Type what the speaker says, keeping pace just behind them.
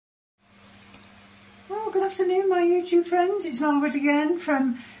afternoon, my YouTube friends. It's Margaret again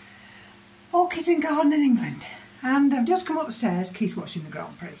from Orchids and Garden in England, and I've just come upstairs. Keith's watching the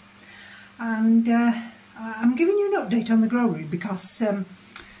Grand Prix, and I'm giving you an update on the grow room because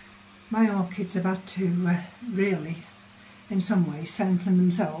my orchids have had to really, in some ways, fend for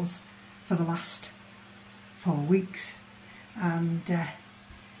themselves for the last 4 weeks, and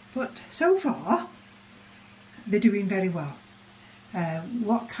but so far they're doing very well.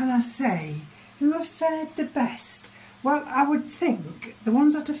 What can I say? Who have fared the best? Well, I would think the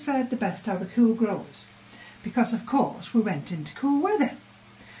ones that have fared the best are the cool growers, because of course we went into cool weather,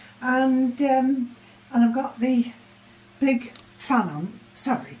 and I've got the big fan on.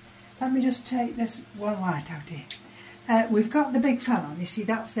 Sorry, let me just take this one light out here. We've got the big fan on. You see,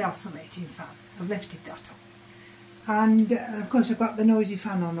 that's the oscillating fan. I've lifted that up, and of course I've got the noisy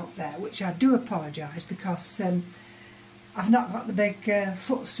fan on up there, which I do apologise because I've not got the big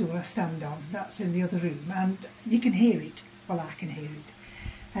footstool I stand on. That's in the other room, and you can hear it. Well, I can hear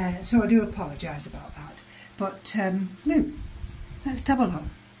it. So I do apologise about that. But look, let's have a look.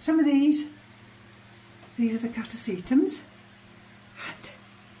 Some of these are the catasetums, and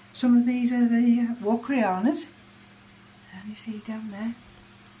some of these are the Walkerianas. And you see down there,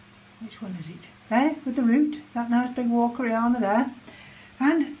 which one is it? There, with the root, that nice big Walkeriana there.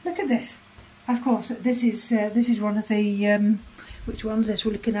 And look at this. Of course, this is one of the which one's this?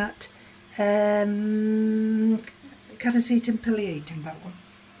 We're looking at Catasetum pileatum, that one.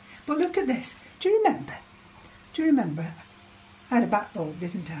 But look at this. Do you remember? Do you remember? I had a bat bulb,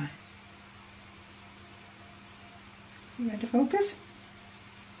 didn't I? Is it going to focus?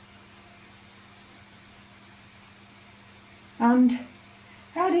 And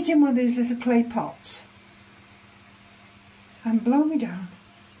I had it in one of these little clay pots, and blow me down.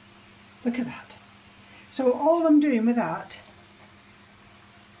 Look at that. So all I'm doing with that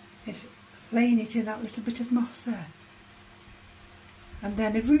is laying it in that little bit of moss there. And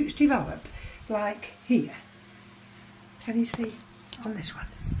then if roots develop, like here, can you see on this one?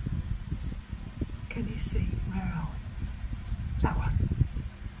 Can you see? Where are we? That one.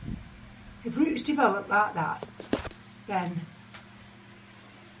 If roots develop like that, then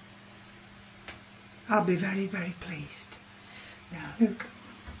I'll be very, very pleased. Now look.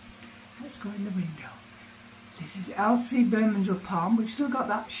 Let's go in the window. This is Elsie Bermondsey palm. We've still got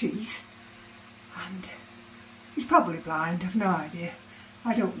that sheath, and he's probably blind. I've no idea.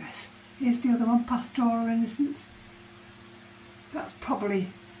 I don't mess. Here's the other one, Pastoral Innocence. That's probably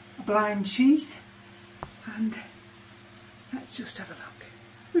a blind sheath. And let's just have a look.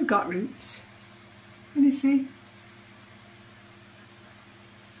 We've got roots. Can you see?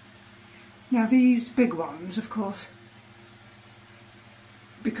 Now these big ones, of course,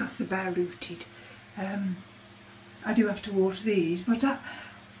 because they're bare rooted, I do have to water these, but on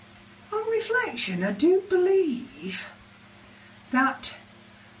reflection I do believe that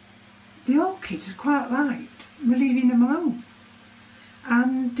the orchids are quite liked me leaving them alone,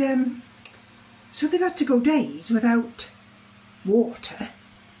 and so they've had to go days without water,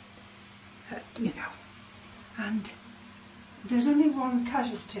 you know, and there's only one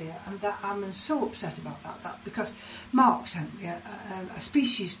casualty, and that I'm so upset about that because Mark sent me a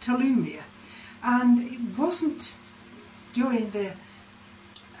species, Tolumnia, and it wasn't during the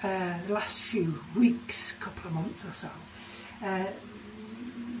last few weeks, couple of months or so,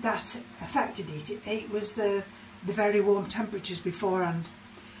 that affected it. It was the very warm temperatures beforehand,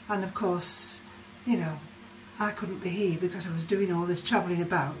 and of course, you know, I couldn't be here because I was doing all this travelling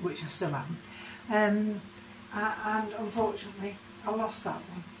about, which I still am. And unfortunately I lost that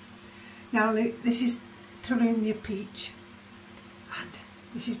one. Now this is Tolumnia Peach, and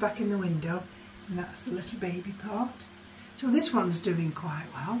this is back in the window, and that's the little baby part. So this one's doing quite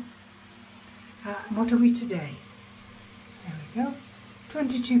well. And what are we today? There we go.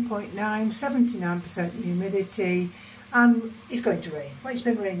 22.9, 79% humidity, and it's going to rain. Well, it's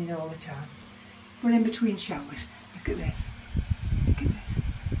been raining all the time. We're in between showers. Look at this. Look at this.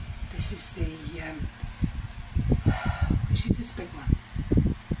 This is the which is this big one?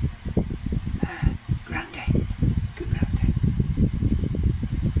 Grande. Good Grande.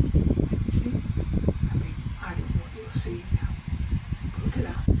 See? I mean, I don't know what you'll see now. But look at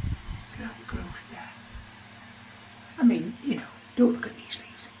that. Look at that growth there. I mean, you know, don't look at these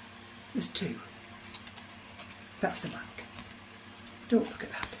leaves. There's two. That's the back. Don't look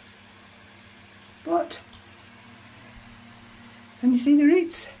at that. But, and you see the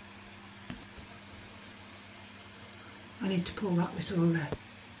roots? I need to pull that little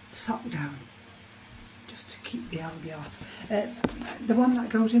sock down just to keep the algae off. The one that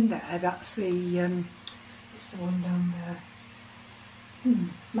goes in there, that's the it's the one down there,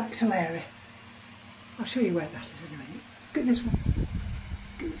 maxillary. I'll show you where that is in a minute. Look at this one.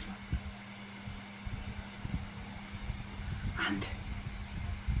 Look at this one. And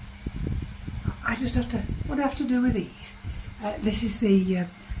I just have to, what do I have to do with these? This is the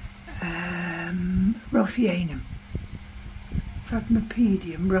Rothianum.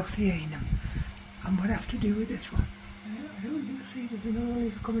 Phragmipedium Rothianum. And what I have to do with this one? I don't think you'll see there's another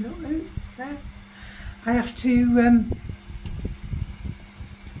leaf coming up there. I have to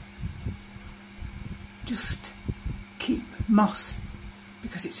just keep moss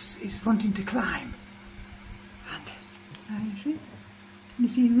because it's wanting to climb. And you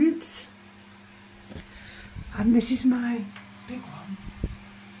see roots. And this is my big one,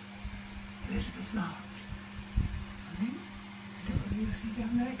 Elizabeth March. I don't know whether you'll see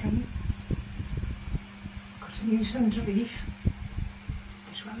down there, can you? Got a new centre leaf.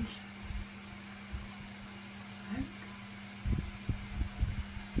 This one's.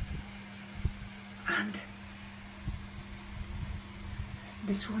 And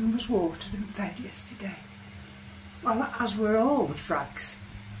this one was watered and fed yesterday. Well, as were all the frags.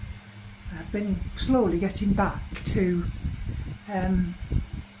 I've been slowly getting back to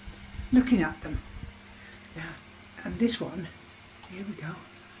looking at them. Now, and this one, here we go.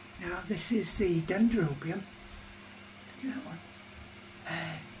 Now this is the dendrobium. Look at that one.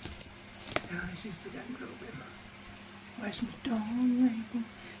 Now this is the dendrobium. Where's my dawn label?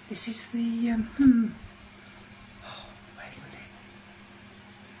 This is the oh, where's my name?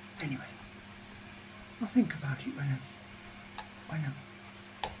 Anyway, I'll think about it when I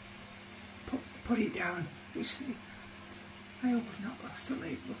put it down. I hope I've not lost the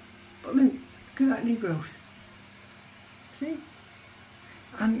label. But look at that new growth. See?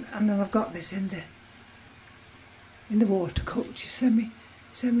 And then I've got this in the water culture,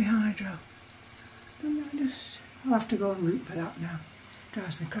 semi-hydro. And I'll have to go and root for that now.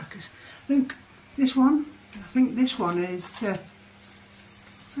 Drives me crackers. Look, this one, I think this one is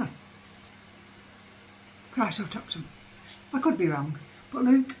Chrysotoxum. I could be wrong, but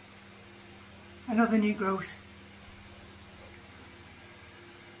look, another new growth.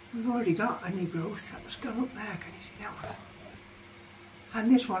 We've already got a new growth that's gone up there, can you see that one? And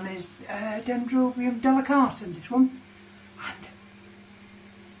this one is Dendrobium delicatum, this one. And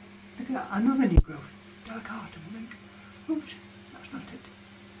look at that, another new growth, delicatum, look. Oops, that's not it.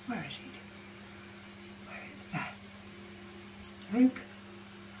 Where is it? Where is it? There. Look.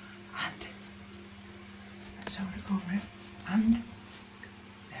 And let's have a look over it. And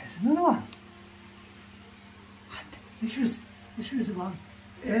there's another one. And this was the one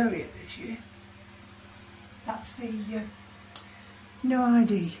earlier this year. That's the no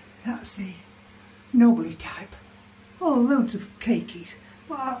ID. That's the Nobly type. Oh, loads of cakeys.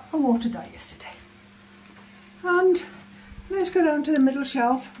 Well, I watered that yesterday. And let's go down to the middle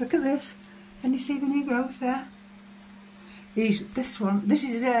shelf. Look at this. Can you see the new growth there? This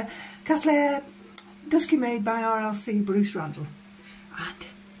is Cattleya Dusky made by RLC Bruce Randall. And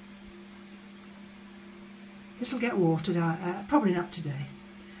this will get watered out, probably not today.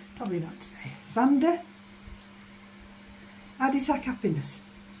 Probably not today. Vanda Adisac Happiness.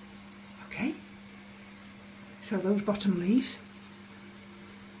 Okay. So those bottom leaves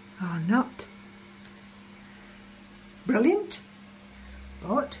are not brilliant,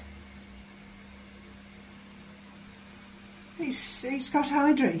 but it's got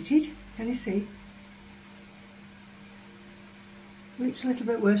hydrated. Can you see? It looks a little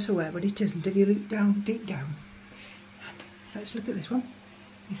bit worse for wear, but it isn't if you look down, deep down. And let's look at this one.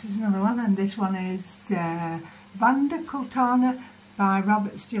 This is another one, and this one is Vanda Cultana by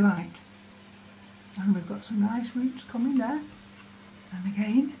Robert's Delight. And we've got some nice roots coming there. And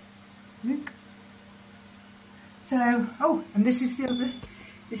again, look. So, oh, and this is the other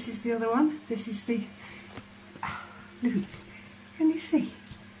one. This is the, look, can you see?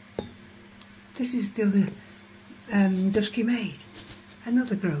 This is the other Dusky Maid,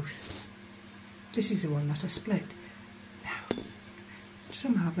 another growth. This is the one that I split. Now,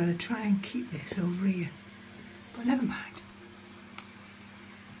 somehow I've got to try and keep this over here, but never mind.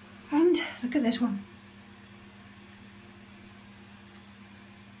 And look at this one.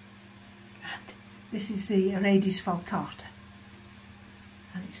 And this is the Aradis falcata,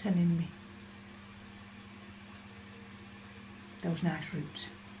 and it's sending me those nice roots.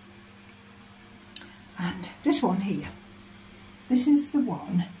 And this one here, this is the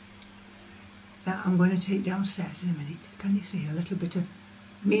one that I'm going to take downstairs in a minute. Can you see a little bit of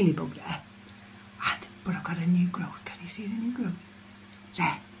mealybug there? But I've got a new growth. Can you see the new growth?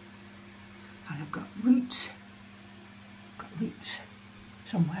 There. And I've got roots.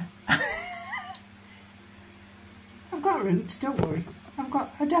 Somewhere. I've got roots, don't worry.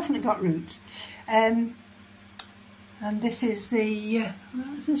 I've definitely got roots. And this is the,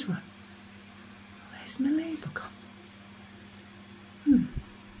 what's this one? Where's my label gone?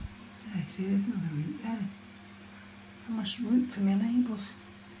 There, see, there's another root there. I must root for my labels.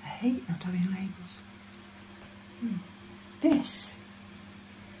 I hate not having labels. This,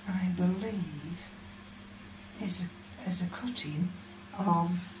 I believe, is a cutting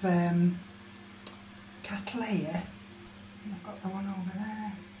of Cattleya. I've got the one over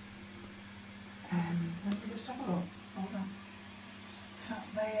there. Let me just have a look. Hold on.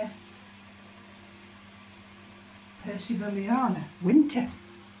 Cattleya Perseverana, winter.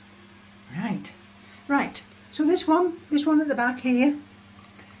 Right. So this one at the back here.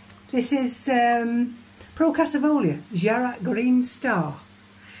 This is Procatavolia, Jarrah Green Star,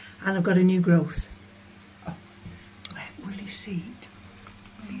 and I've got a new growth. Oh, will you see it?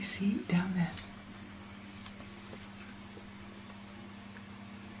 Will you see it down there?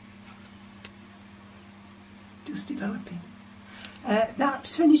 Just developing.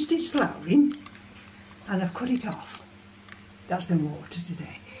 That's finished its flowering, and I've cut it off. That's been watered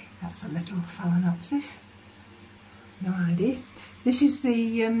today. That's a little Phalaenopsis. No idea. This is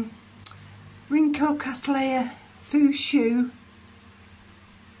the Rhynchocattleya Fushu.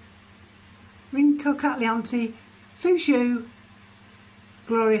 Rhynchocattleyanthi Fushu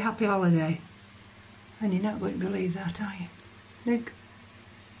Glory Happy Holiday. And you're not going to believe that, are you? Look.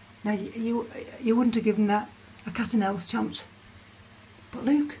 Now you wouldn't have given that a cat and else chance. But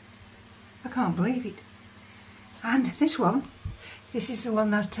look, I can't believe it. And this one, this is the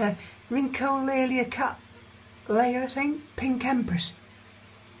one that Rhyncholalia Cattleya, I think, Pink Empress.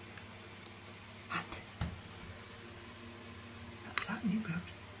 And that's that new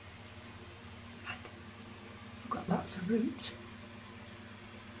growth. And I've got lots of roots.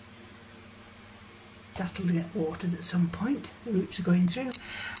 That'll get watered at some point. The roots are going through.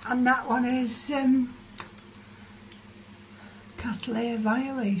 And that one is Cattleya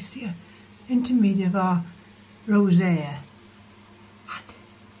violacea, intermedia rosea. And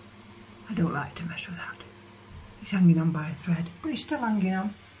I don't like to mess with that. It's hanging on by a thread, but it's still hanging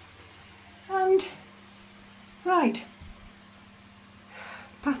on. And right,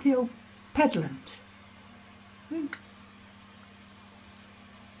 Pathiopedilums. Look.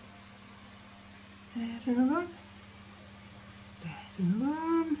 There's another one. There's another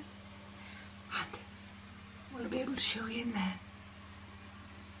one. And will I be able to show you in there?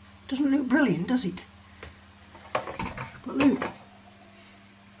 Doesn't look brilliant, does it? But look,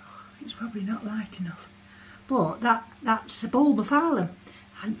 it's probably not light enough. But that's a bulbophyllum,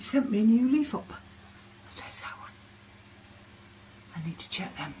 and it sent me a new leaf up. There's that one. I need to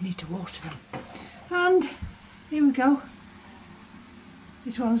check them, need to water them. And here we go.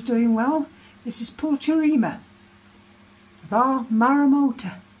 This one's doing well. This is Pulcherima var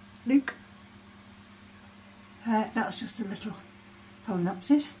Maramota. Look. That's just a little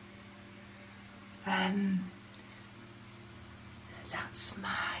Phalaenopsis. That's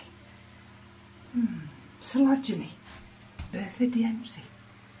my Sologeny, Berthidiense.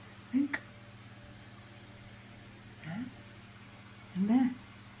 Look. There. And there.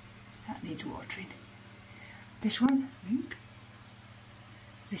 That needs watering. This one, look.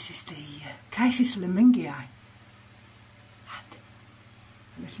 This is the Chysis lemingii. And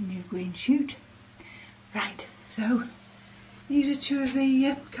a little new green shoot. Right, so these are two of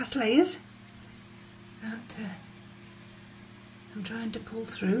the Cattleyas that I'm trying to pull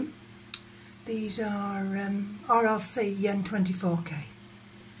through. These are RLC N24K.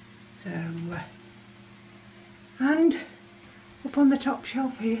 So, and up on the top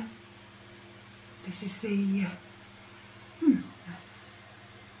shelf here, this is the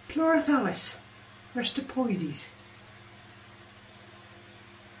Pleurophthalus Restopoides.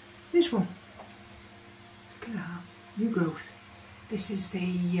 This one, look at that, new growth. This is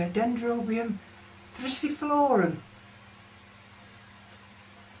the Dendrobium thriciflorum,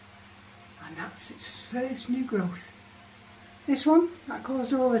 and that's its first new growth. This one, that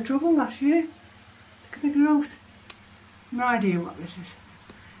caused all the trouble last year. Look at the growth. No idea what this is.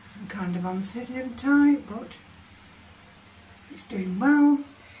 Some kind of Oncidium type, but it's doing well.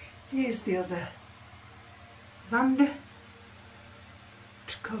 Here's the other Vanda,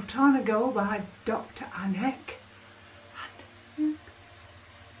 Cotonago by Dr. Anek. And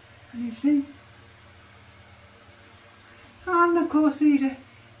you see? And of course these are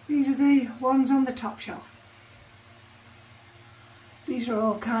the ones on the top shelf. These are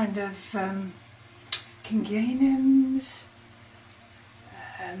all kind of Kingianums,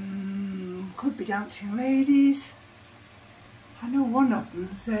 could be dancing ladies. I know one of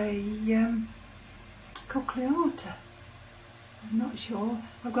them's a Cochleata. I'm not sure.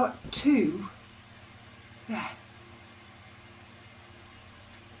 I've got two there.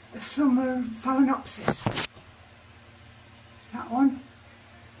 A summer phalaenopsis. That one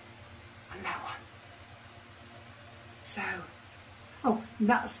and that one. So, oh, and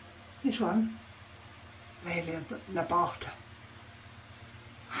that's this one, Laelia nabata.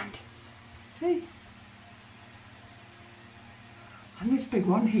 And see, and this big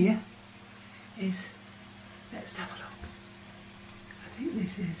one here is, let's have a look. I think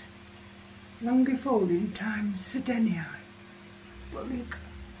this is longifolium times sedenii. But look,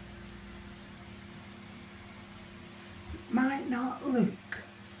 it might not look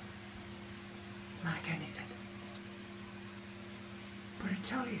like anything, but I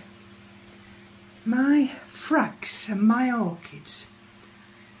tell you, my frags and my orchids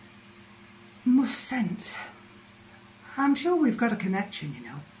must sense. I'm sure we've got a connection, you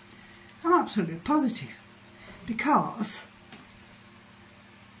know. I'm absolutely positive, because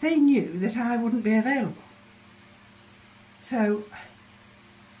they knew that I wouldn't be available. So,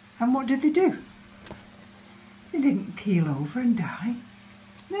 and what did they do? They didn't keel over and die.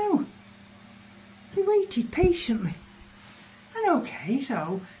 No, they waited patiently. And okay,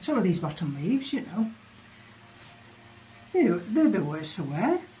 so some of these bottom leaves, you know, they're the worse for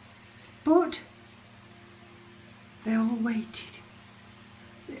wear, but they all waited.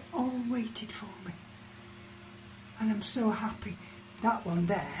 They all waited for me. And I'm so happy. That one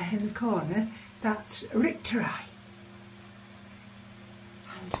there in the corner, that's Richteri.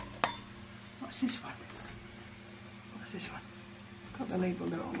 And what's this one? What's this one? Got the label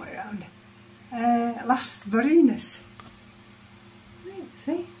the wrong way around. Las Varenas.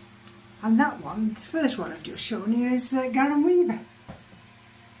 See? And that one, the first one I've just shown you, is Garum Weaver.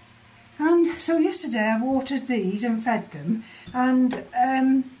 And so yesterday I watered these and fed them, and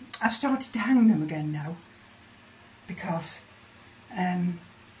I've started to hang them again now, because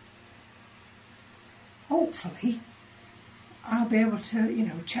hopefully I'll be able to, you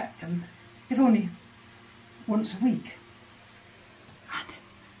know, check them, if only once a week. And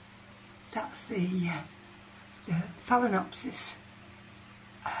that's the Phalaenopsis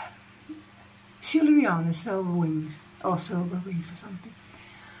Schilleriana silver wings, or silver leaf or something.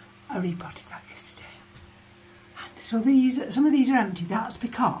 I repotted that yesterday. And so these, some of these are empty. That's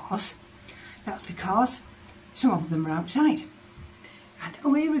because some of them are outside. And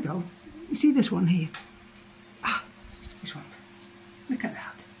oh, here we go. You see this one here? Ah, this one. Look at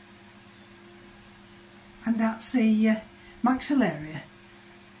that. And that's the Maxillaria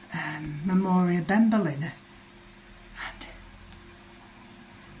Memoria bembellina.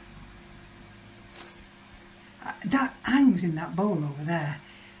 And that hangs in that bowl over there.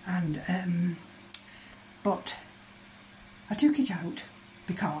 And but I took it out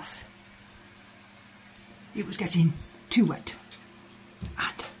because it was getting too wet,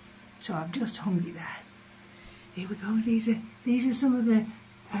 and so I've just hung it there. Here we go. These are some of the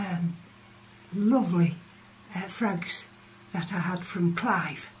lovely frags that I had from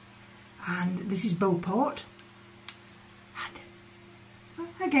Clive, and this is Beauport. And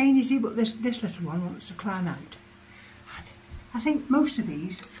again, you see, but this little one wants to climb out. And I think most of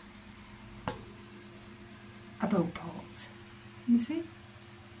these are Beauports. You see? And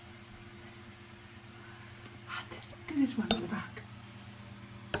look at this one at the back.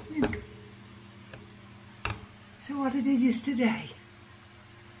 Look. So what I did yesterday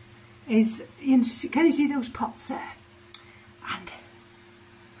is, can you see those pots there? And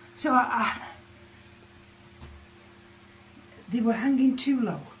so they were hanging too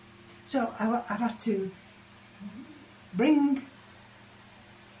low. So I've had to bring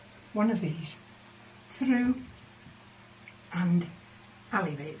one of these through and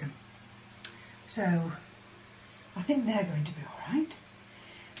elevate them. So I think they're going to be all right.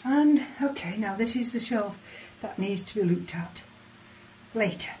 And okay, now this is the shelf that needs to be looked at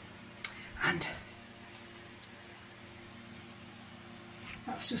later. And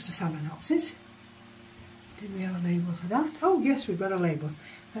that's just a Phalaenopsis. Did we have a label for that? Oh yes, we've got a label.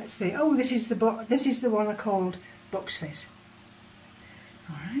 Let's see. Oh, this is the one I called Buck's Fizz.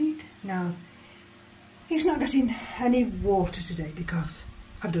 All right. Now, he's not getting any water today because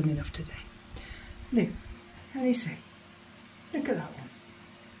I've done enough today. Look, can you see? Look at that one.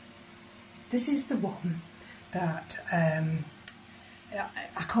 This is the one that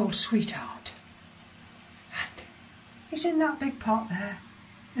I called Sweetheart. And it's in that big pot there.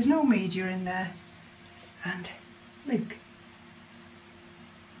 There's no media in there. And look,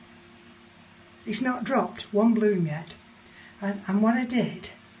 it's not dropped one bloom yet. And what I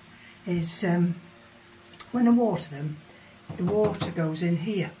did is, when I water them, the water goes in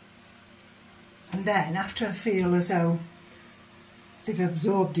here. And then after I feel as though they've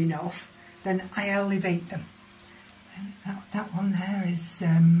absorbed enough, then I elevate them. And that one there is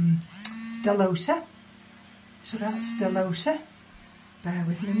Delosa. So that's Delosa. Bear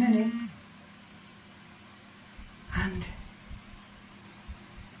with me a minute. And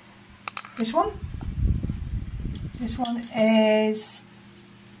this one is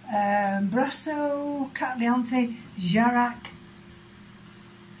Brasso Catlianthe Jarac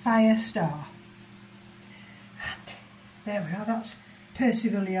Fire Star. And there we are, that's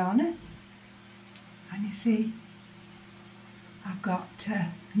Persivaliana. And you see, I've got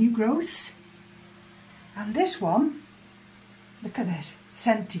new growths. And this one, look at this,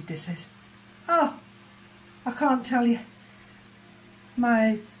 scented this is. Oh, I can't tell you.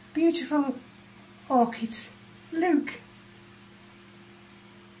 My beautiful orchids, Luke.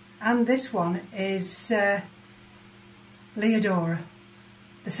 And this one is Leodora,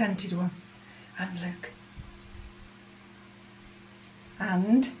 the scented one, and Luke.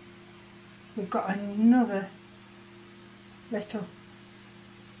 And we've got another little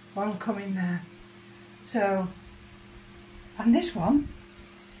one coming there. So, and this one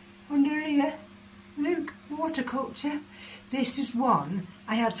under here, Luke, waterculture. This is one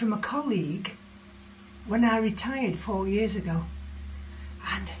I had from a colleague when I retired 4 years ago.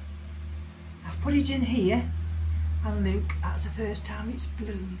 And I've put it in here, and Luke, that's the first time it's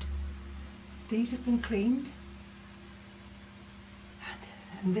bloomed. These have been cleaned.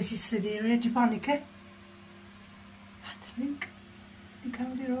 And this is Sideria japonica. And look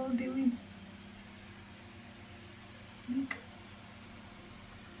how they're all doing. Look.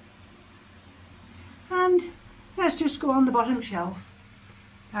 And let's just go on the bottom shelf.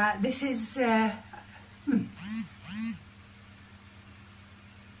 This is I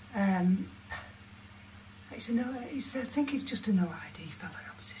think it's just a no ID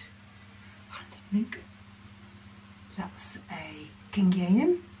Phalaenopsis. And look, that's a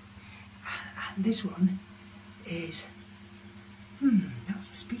Kingianum, and this one is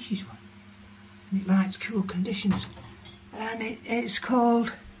that's a species one, and it likes cool conditions, and it's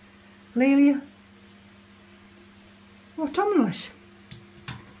called Lelia autumnalis.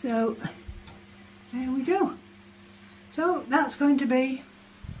 So there we go. So that's going to be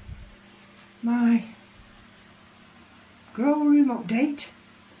my grow room update,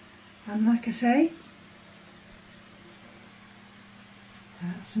 and like I say,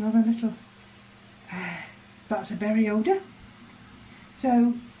 that's another little that's a Berryoda.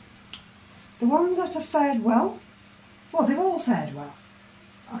 So the ones that have fared well, they've all fared well.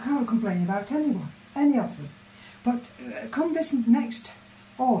 I can't complain about any of them. But come this next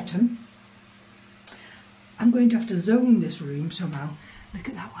autumn, I'm going to have to zone this room somehow. Look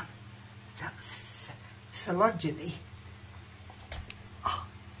at that one. That's Sologeny. Oh,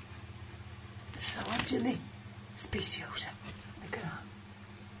 the Sologeny speciosa. Look at that.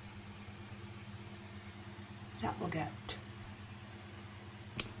 That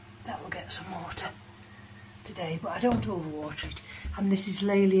will get some water today, but I don't overwater it. And this is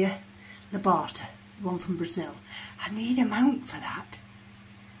Lelia labata, the one from Brazil. I need a mount for that.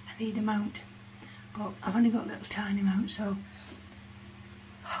 I need a mount, but I've only got a little tiny mount, so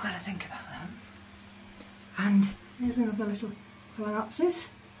I've got to think about that. And here's another little Phalaenopsis,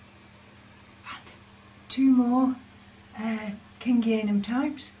 and two more Kingianum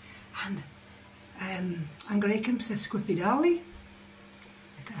types, and Angraecum sesquipedale.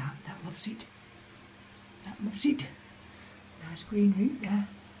 Look at that loves it. That loves it. Nice green root there.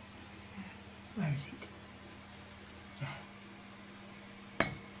 Where is it? There.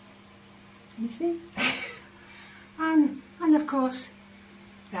 Can you see? and of course,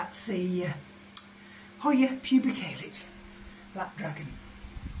 that's the Hoya pubicalis, lapdragon.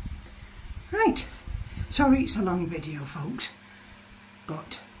 Right. Sorry it's a long video, folks,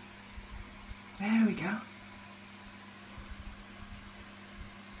 but there we go.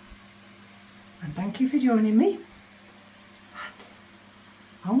 And thank you for joining me. And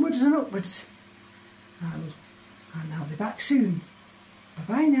onwards and upwards. And I'll be back soon. Bye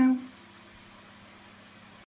bye now.